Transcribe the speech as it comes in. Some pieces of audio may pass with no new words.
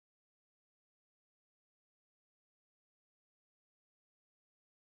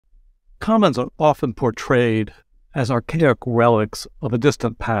Commons are often portrayed as archaic relics of a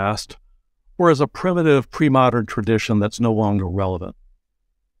distant past or as a primitive pre-modern tradition that's no longer relevant.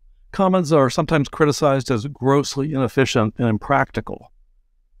 Commons are sometimes criticized as grossly inefficient and impractical.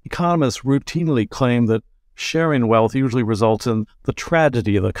 Economists routinely claim that sharing wealth usually results in the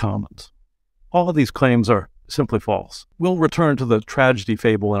tragedy of the commons. All of these claims are simply false. We'll return to the tragedy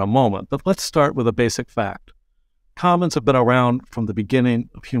fable in a moment, but let's start with a basic fact. Commons have been around from the beginning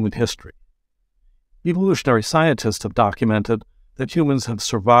of human history. Evolutionary scientists have documented that humans have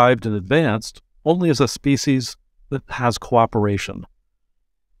survived and advanced only as a species that has cooperation.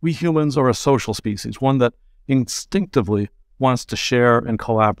 We humans are a social species, one that instinctively wants to share and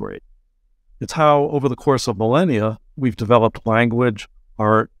collaborate. It's how, over the course of millennia, we've developed language,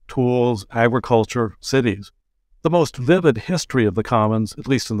 art, tools, agriculture, cities. The most vivid history of the commons, at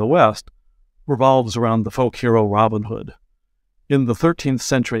least in the West, revolves around the folk hero Robin Hood. In the 13th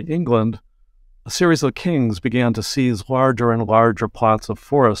century England, a series of kings began to seize larger and larger plots of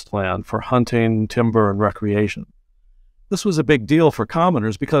forest land for hunting, timber, and recreation. This was a big deal for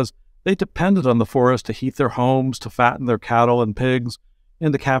commoners because they depended on the forest to heat their homes, to fatten their cattle and pigs,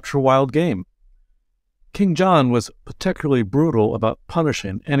 and to capture wild game. King John was particularly brutal about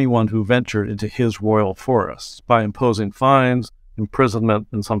punishing anyone who ventured into his royal forests by imposing fines, imprisonment,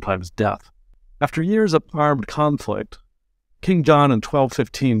 and sometimes death. After years of armed conflict, King John in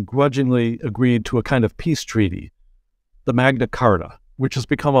 1215 grudgingly agreed to a kind of peace treaty, the Magna Carta, which has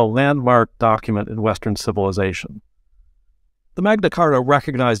become a landmark document in Western civilization. The Magna Carta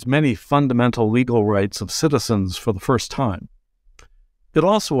recognized many fundamental legal rights of citizens for the first time. It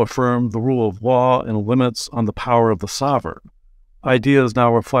also affirmed the rule of law and limits on the power of the sovereign, ideas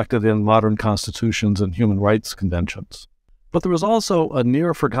now reflected in modern constitutions and human rights conventions. But there was also a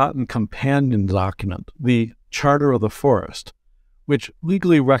near-forgotten companion document, the Charter of the Forest, which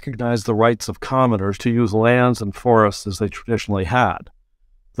legally recognized the rights of commoners to use lands and forests as they traditionally had.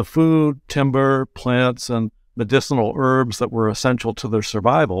 The food, timber, plants, and medicinal herbs that were essential to their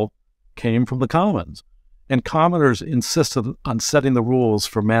survival came from the commons, and commoners insisted on setting the rules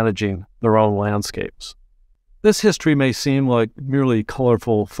for managing their own landscapes. This history may seem like merely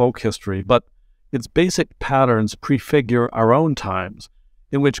colorful folk history, but its basic patterns prefigure our own times,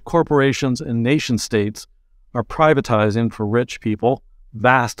 in which corporations and nation-states are privatizing for rich people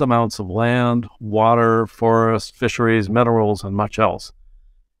vast amounts of land, water, forests, fisheries, minerals, and much else.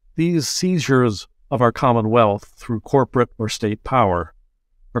 These seizures of our commonwealth through corporate or state power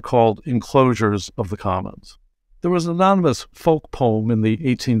are called enclosures of the commons. There was an anonymous folk poem in the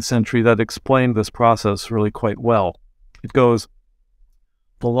 18th century that explained this process really quite well. It goes,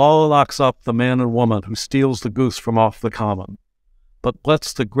 "The law locks up the man and woman who steals the goose from off the common, but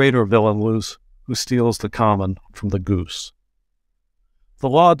lets the greater villain loose who steals the common from the goose. The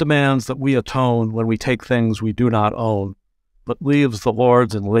law demands that we atone when we take things we do not own, but leaves the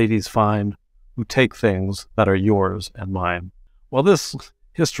lords and ladies fine who take things that are yours and mine." While this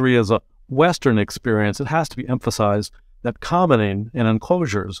history is a Western experience, it has to be emphasized that commoning and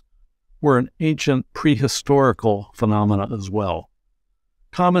enclosures were an ancient prehistorical phenomena as well.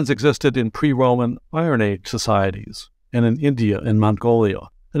 Commons existed in pre-Roman Iron Age societies and in India and Mongolia.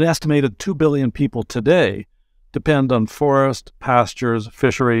 An estimated 2 billion people today depend on forest, pastures,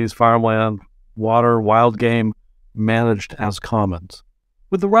 fisheries, farmland, water, wild game managed as commons.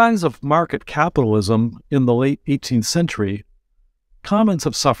 With the rise of market capitalism in the late 18th century, commons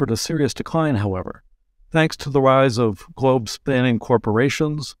have suffered a serious decline, however, thanks to the rise of globe-spanning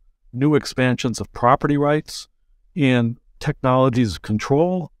corporations, new expansions of property rights, and technologies of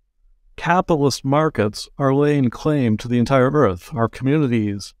control. Capitalist markets are laying claim to the entire earth, our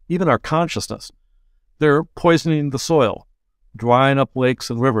communities, even our consciousness. They're poisoning the soil, drying up lakes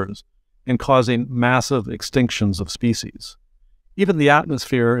and rivers, and causing massive extinctions of species. Even the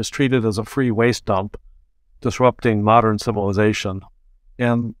atmosphere is treated as a free waste dump, disrupting modern civilization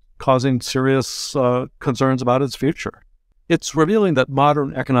and causing serious concerns about its future. It's revealing that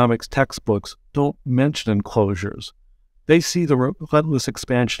modern economics textbooks don't mention enclosures. They see the relentless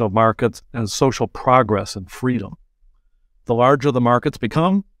expansion of markets as social progress and freedom. The larger the markets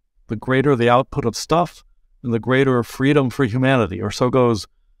become, the greater the output of stuff, and the greater freedom for humanity, or so goes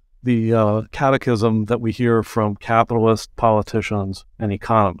the catechism that we hear from capitalists, politicians, and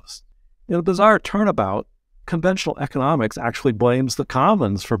economists. In a bizarre turnabout, conventional economics actually blames the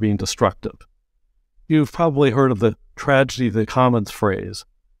commons for being destructive. You've probably heard of the tragedy of the commons phrase.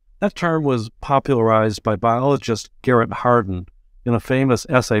 That term was popularized by biologist Garrett Hardin in a famous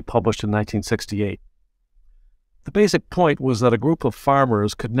essay published in 1968. The basic point was that a group of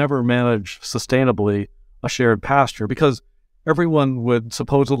farmers could never manage sustainably a shared pasture because Everyone would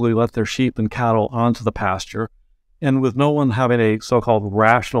supposedly let their sheep and cattle onto the pasture, and with no one having a so-called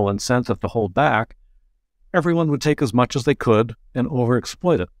rational incentive to hold back, everyone would take as much as they could and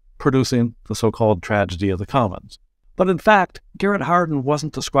overexploit it, producing the so-called tragedy of the commons. But in fact, Garrett Hardin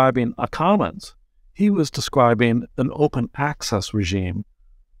wasn't describing a commons. He was describing an open access regime,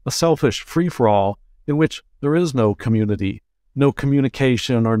 a selfish free-for-all in which there is no community, no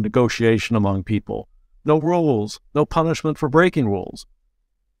communication or negotiation among people, no rules, no punishment for breaking rules.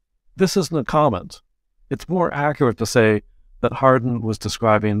 This isn't a commons. It's more accurate to say that Hardin was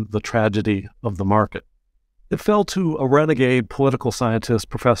describing the tragedy of the market. It fell to a renegade political scientist,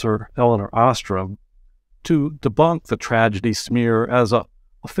 Professor Elinor Ostrom, to debunk the tragedy smear as a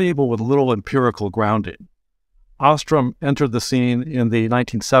fable with little empirical grounding. Ostrom entered the scene in the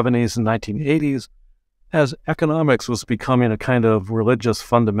 1970s and 1980s as economics was becoming a kind of religious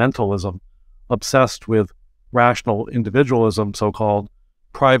fundamentalism, obsessed with rational individualism, so-called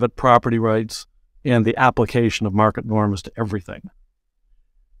private property rights, and the application of market norms to everything.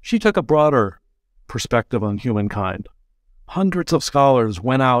 She took a broader perspective on humankind. Hundreds of scholars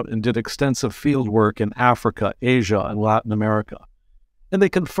went out and did extensive field work in Africa, Asia, and Latin America, and they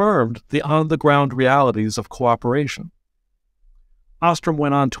confirmed the on-the-ground realities of cooperation. Ostrom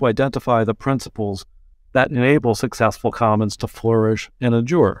went on to identify the principles that enable successful commons to flourish and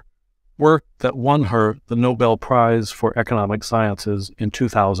endure, work that won her the Nobel Prize for Economic Sciences in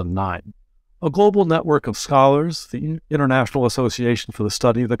 2009. A global network of scholars, the International Association for the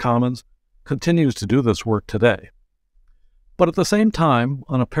Study of the Commons, continues to do this work today. But at the same time,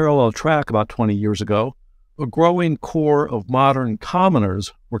 on a parallel track about 20 years ago, a growing core of modern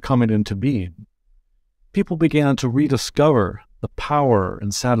commoners were coming into being. People began to rediscover the power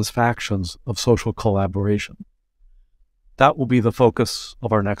and satisfactions of social collaboration. That will be the focus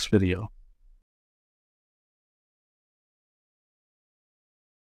of our next video.